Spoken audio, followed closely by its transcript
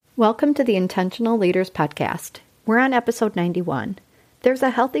Welcome to the Intentional Leaders Podcast. We're on episode 91. There's a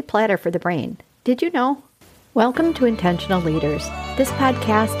healthy platter for the brain. Did you know? Welcome to Intentional Leaders. This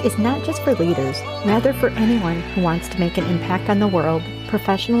podcast is not just for leaders, rather for anyone who wants to make an impact on the world,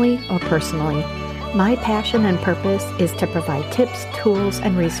 professionally or personally. My passion and purpose is to provide tips, tools,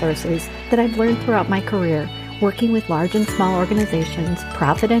 and resources that I've learned throughout my career, working with large and small organizations,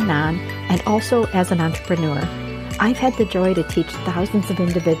 profit and non, and also as an entrepreneur. I've had the joy to teach thousands of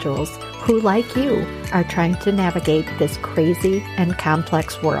individuals who, like you, are trying to navigate this crazy and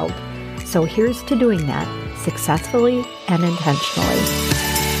complex world. So here's to doing that successfully and intentionally.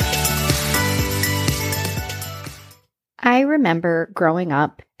 I remember growing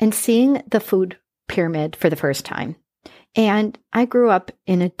up and seeing the food pyramid for the first time. And I grew up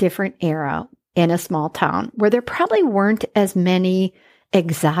in a different era in a small town where there probably weren't as many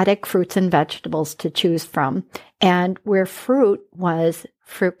exotic fruits and vegetables to choose from, and where fruit was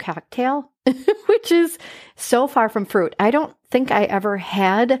fruit cocktail, which is so far from fruit. I don't think I ever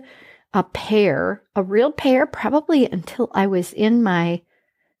had a real pear, probably until I was in my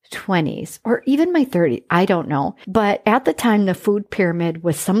 20s or even my 30s. I don't know. But at the time, the food pyramid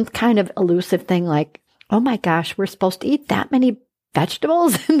was some kind of elusive thing like, oh my gosh, we're supposed to eat that many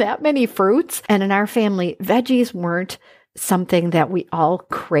vegetables and that many fruits. And in our family, veggies weren't something that we all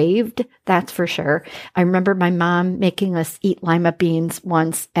craved, that's for sure. I remember my mom making us eat lima beans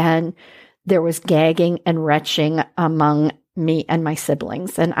once, and there was gagging and retching among me and my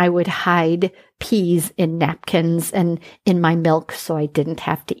siblings. And I would hide peas in napkins and in my milk so I didn't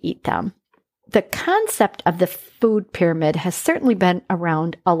have to eat them. The concept of the food pyramid has certainly been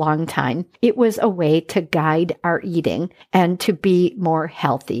around a long time. It was a way to guide our eating and to be more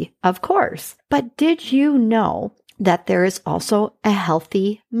healthy, of course. But did you know that there is also a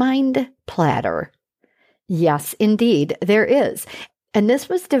healthy mind platter? Yes, indeed, there is. And this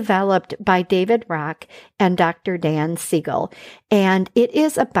was developed by David Rock and Dr. Dan Siegel. And it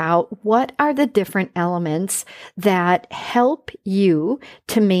is about what are the different elements that help you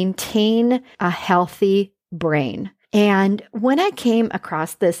to maintain a healthy brain. And when I came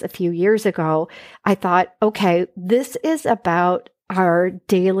across this a few years ago, I thought, okay, this is about our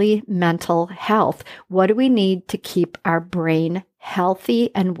daily mental health. What do we need to keep our brain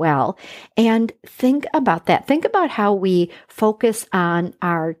healthy and well? And think about that. Think about how we focus on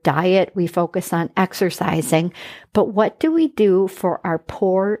our diet. We focus on exercising. But what do we do for our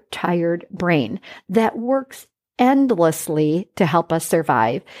poor, tired brain that works endlessly to help us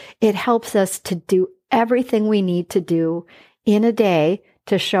survive? It helps us to do everything we need to do in a day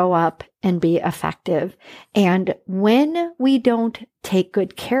to show up and be effective. And when we don't take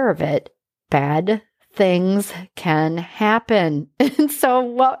good care of it, bad things can happen. And so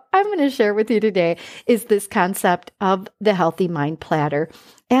what I'm going to share with you today is this concept of the healthy mind platter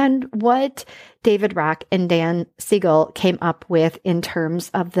and what David Rock and Dan Siegel came up with in terms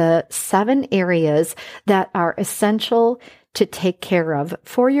of the 7 areas that are essential to take care of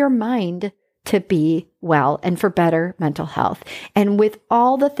for your mind to be well and for better mental health. And with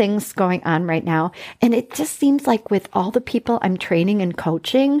all the things going on right now, and it just seems like with all the people I'm training and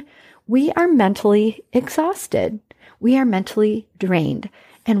coaching, we are mentally exhausted. We are mentally drained.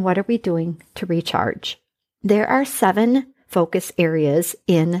 And what are we doing to recharge? There are 7 focus areas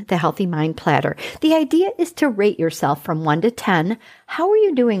in the Healthy Mind Platter. The idea is to rate yourself from 1 to 10. How are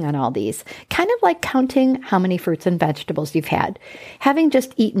you doing on all these? Kind of like counting how many fruits and vegetables you've had. Having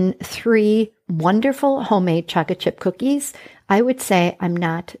just eaten 3 wonderful homemade chocolate chip cookies, I would say I'm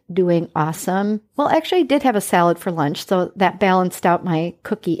not doing awesome. Well, actually, I did have a salad for lunch, so that balanced out my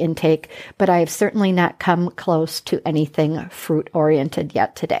cookie intake, but I have certainly not come close to anything fruit-oriented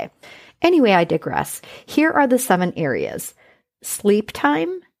yet today. Anyway, I digress. Here are the 7 areas: sleep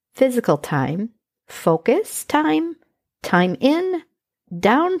time, physical time, focus time, time in,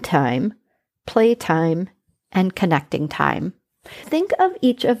 downtime, playtime, and connecting time. Think of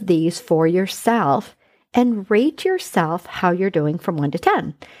each of these for yourself and rate yourself how you're doing from 1 to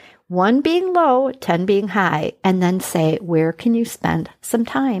 10. 1 being low, 10 being high, and then say, where can you spend some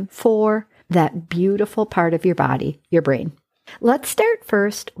time for that beautiful part of your body, your brain? Let's start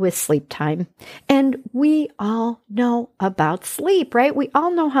first with sleep time. And we all know about sleep, right? We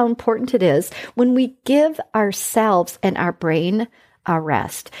all know how important it is when we give ourselves and our brain a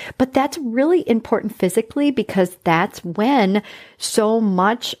rest. But that's really important physically because that's when so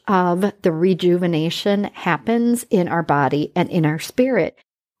much of the rejuvenation happens in our body and in our spirit.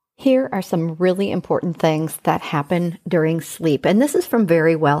 Here are some really important things that happen during sleep. And this is from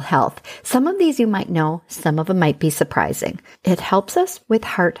Very Well Health. Some of these you might know, some of them might be surprising. It helps us with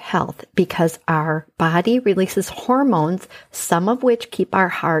heart health because our body releases hormones, some of which keep our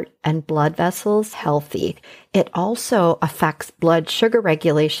heart and blood vessels healthy. It also affects blood sugar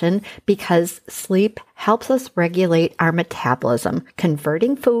regulation because sleep helps us regulate our metabolism,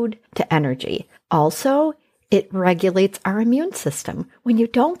 converting food to energy. Also, it regulates our immune system. When you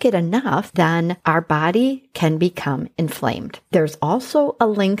don't get enough, then our body can become inflamed. There's also a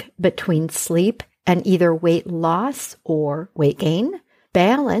link between sleep and either weight loss or weight gain.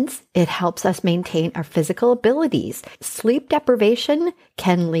 Balance, it helps us maintain our physical abilities. Sleep deprivation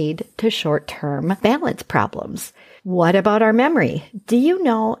can lead to short-term balance problems. What about our memory? Do you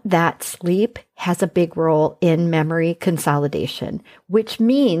know that sleep has a big role in memory consolidation, which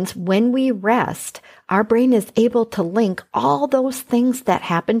means when we rest, our brain is able to link all those things that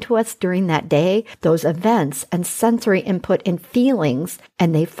happened to us during that day, those events and sensory input and feelings,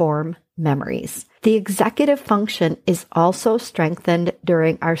 and they form memories. The executive function is also strengthened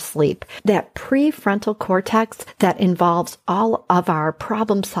during our sleep. That prefrontal cortex that involves all of our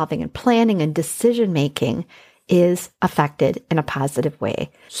problem solving and planning and decision making is affected in a positive way.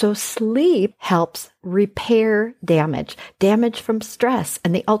 So sleep helps repair damage from stress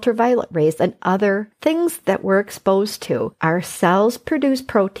and the ultraviolet rays and other things that we're exposed to. Our cells produce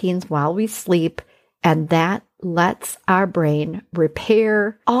proteins while we sleep, and that lets our brain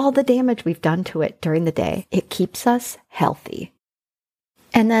repair all the damage we've done to it during the day. It keeps us healthy.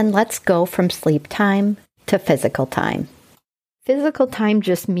 And then let's go from sleep time to physical time. Physical time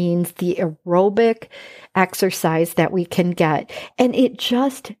just means the aerobic exercise that we can get. And it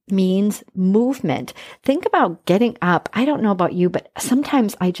just means movement. Think about getting up. I don't know about you, but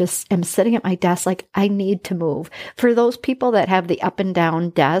sometimes I just am sitting at my desk like I need to move. For those people that have the up and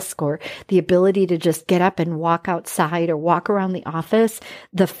down desk or the ability to just get up and walk outside or walk around the office,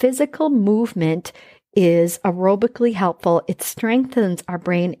 the physical movement is aerobically helpful. It strengthens our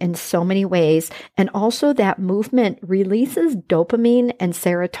brain in so many ways. And also that movement releases dopamine and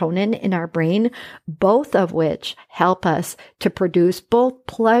serotonin in our brain, both of which help us to produce both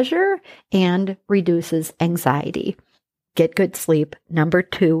pleasure and reduces anxiety. Get good sleep. Number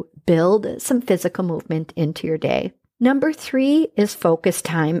 2, build some physical movement into your day. Number 3 is focus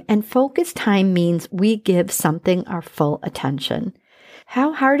time. And focus time means we give something our full attention.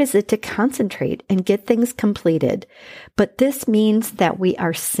 How hard is it to concentrate and get things completed? But this means that we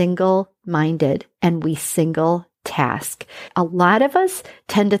are single-minded and we single task. A lot of us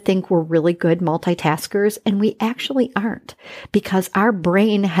tend to think we're really good multitaskers, and we actually aren't because our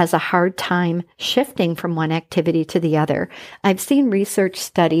brain has a hard time shifting from one activity to the other. I've seen research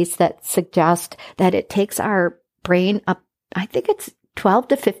studies that suggest that it takes our brain up, I think it's 12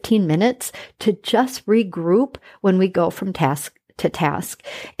 to 15 minutes to just regroup when we go from task to task,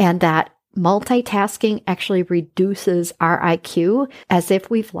 and that multitasking actually reduces our IQ as if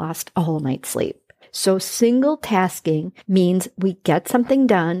we've lost a whole night's sleep. So single tasking means we get something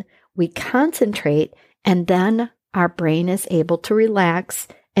done, we concentrate, and then our brain is able to relax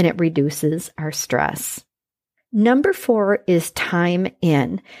and it reduces our stress. Number 4 is time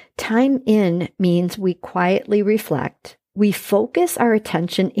in. Time in means we quietly reflect. We focus our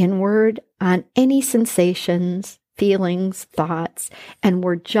attention inward on any sensations, feelings, thoughts, and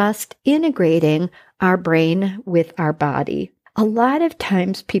we're just integrating our brain with our body. A lot of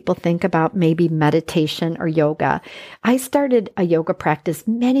times people think about maybe meditation or yoga. I started a yoga practice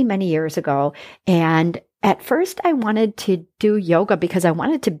many, many years ago, and at first I wanted to do yoga because I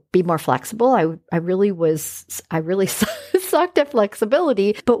wanted to be more flexible. I really sucked at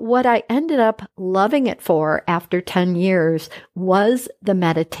flexibility, but what I ended up loving it for after 10 years was the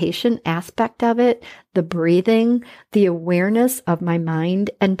meditation aspect of it, the breathing, the awareness of my mind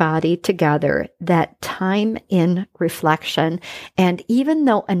and body together, that time in reflection. And even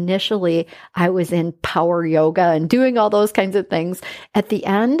though initially I was in power yoga and doing all those kinds of things, at the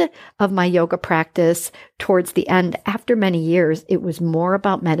end of my yoga practice, towards the end, after many years, it was more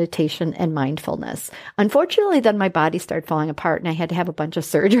about meditation and mindfulness. Unfortunately, then my body started falling apart and I had to have a bunch of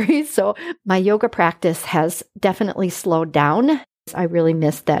surgeries. So my yoga practice has definitely slowed down. I really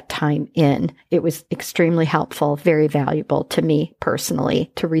missed that time in. It was extremely helpful, very valuable to me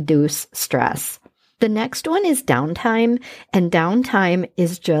personally to reduce stress. The next one is downtime, and downtime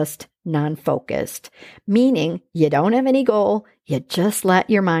is just non-focused, meaning you don't have any goal, you just let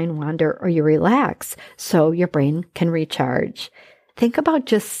your mind wander or you relax so your brain can recharge. Think about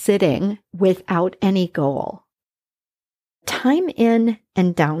just sitting without any goal. Time in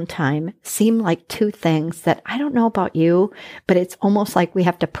and downtime seem like two things that I don't know about you, but it's almost like we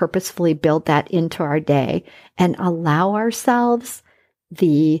have to purposefully build that into our day and allow ourselves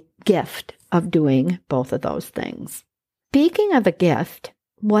the gift of doing both of those things. Speaking of a gift,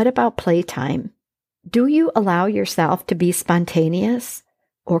 what about playtime? Do you allow yourself to be spontaneous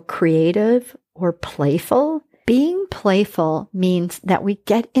or creative or playful? Being playful means that we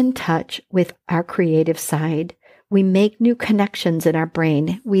get in touch with our creative side. We make new connections in our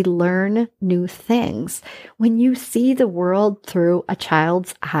brain. We learn new things. When you see the world through a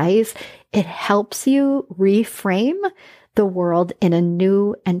child's eyes, it helps you reframe the world in a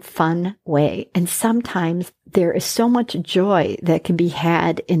new and fun way. And sometimes there is so much joy that can be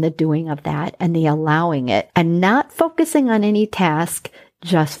had in the doing of that and the allowing it and not focusing on any task,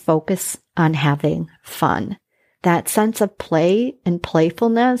 just focus on having fun. That sense of play and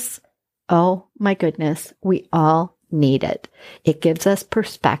playfulness, oh my goodness, we all need it. It gives us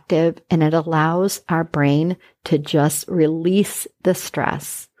perspective and it allows our brain to just release the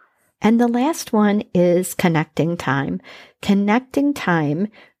stress. And the last one is connecting time. Connecting time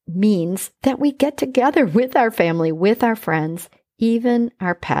means that we get together with our family, with our friends, even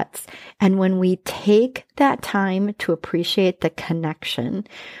our pets. And when we take that time to appreciate the connection,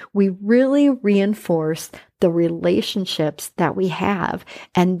 we really reinforce the relationships that we have.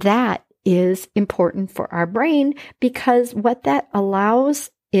 And that is important for our brain because what that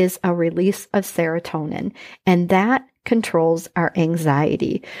allows is a release of serotonin, and that controls our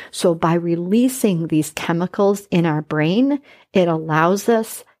anxiety. So by releasing these chemicals in our brain, it allows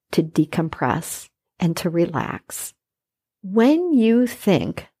us to decompress and to relax. When you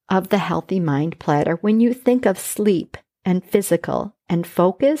think of the Healthy Mind Platter, when you think of sleep and physical and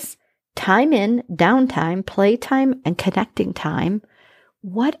focus, time in, downtime, playtime, and connecting time,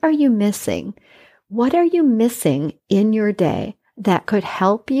 what are you missing? What are you missing in your day that could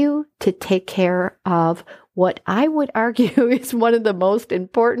help you to take care of what I would argue is one of the most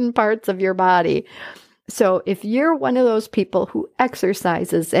important parts of your body? So if you're one of those people who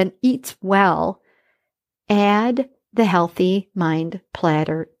exercises and eats well, add the Healthy Mind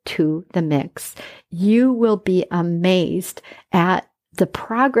Platter to the mix. You will be amazed at the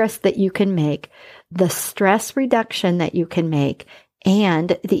progress that you can make, the stress reduction that you can make,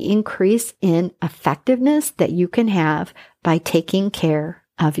 and the increase in effectiveness that you can have by taking care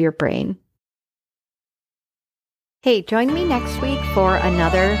of your brain. Hey, join me next week for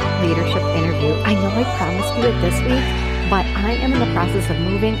another leadership interview. I know I promised you it this week, but I am in the process of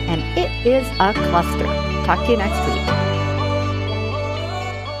moving and it is a cluster. Talk to you next week.